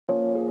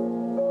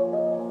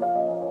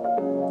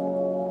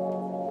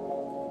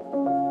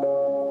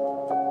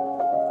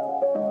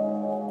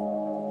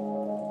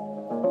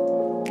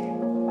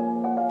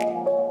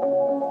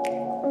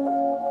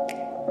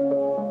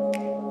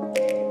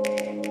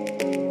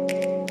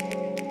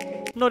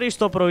Νωρίς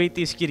το πρωί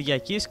της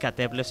Κυριακής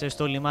κατέπλεσε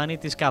στο λιμάνι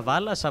της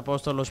Καβάλας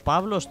Απόστολος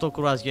Παύλος στο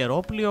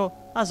Κρουαζιερόπλοιο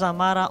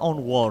Azamara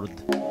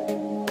Onward.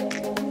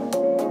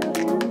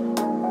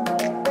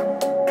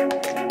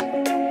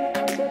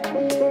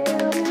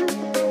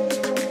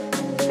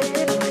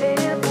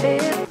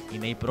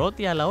 Είναι η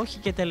πρώτη αλλά όχι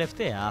και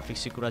τελευταία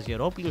άφιξη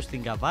κρουαζιερόπλοιου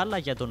στην Καβάλα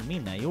για τον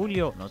μήνα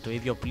Ιούλιο, ενώ το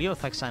ίδιο πλοίο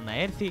θα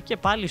ξαναέρθει και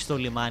πάλι στο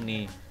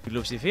λιμάνι. Η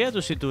πλειοψηφία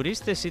τους οι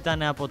τουρίστες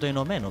ήταν από το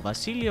Ηνωμένο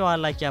Βασίλειο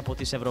αλλά και από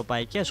τις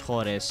ευρωπαϊκές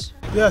χώρες.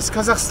 Yes,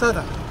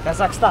 Kazakhstan.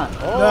 Kazakhstan.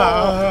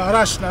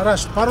 Yeah,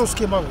 Russian.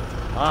 По-русски могу.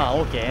 Ah,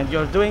 okay. And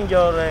you're doing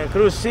your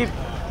cruise ship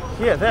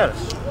here, there?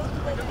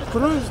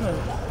 Cruise?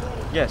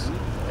 Yes.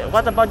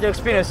 What about your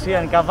experience here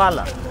in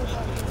Kavala?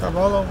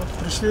 Кавала, вот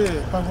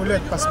пришли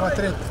погулять,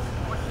 посмотреть.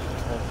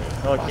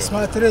 Okay.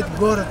 Посмотреть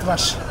город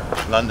ваш.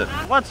 London.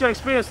 What's your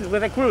experience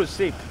with a cruise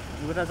ship,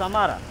 with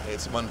Azamara?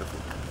 It's wonderful.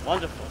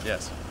 Wonderful.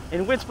 Yes.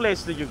 In which place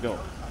did you go?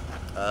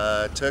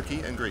 Turkey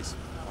and Greece.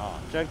 Oh,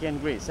 Turkey and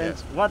Greece. And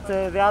Yes. what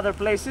the other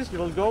places you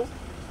will go?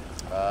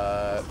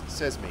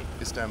 Sesmi,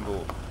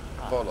 Istanbul,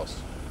 Volos.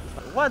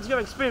 What's your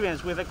experience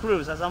with a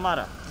cruise,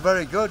 Azamara?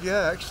 Very good,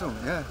 yeah, excellent,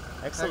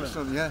 yeah. Excellent.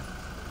 Yeah.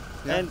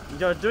 Yeah. And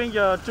you're doing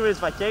your tourist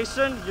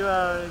vacation, you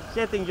are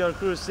getting your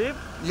cruise ship,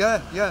 Yeah.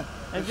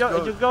 and It's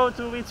good. you go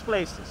to which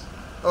places?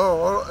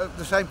 all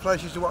the same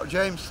places to what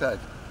James said.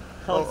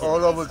 Okay.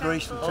 All over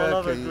Greece and Turkey. All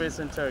over Greece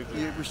and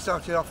Turkey. We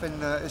started off in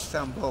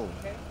Istanbul.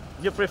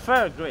 You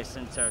prefer Greece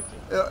and Turkey?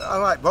 I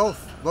like both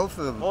of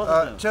them. Both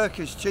of them.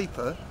 Turkey's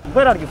cheaper.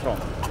 Where are you from?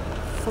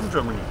 From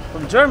Germany.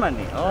 From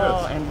Germany. Oh,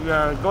 Yes. and you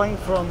are going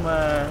from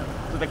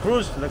to the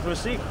cruise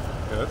ship.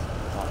 Yes.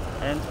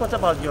 And what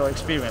about your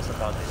experience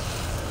about this?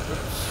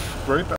 Great.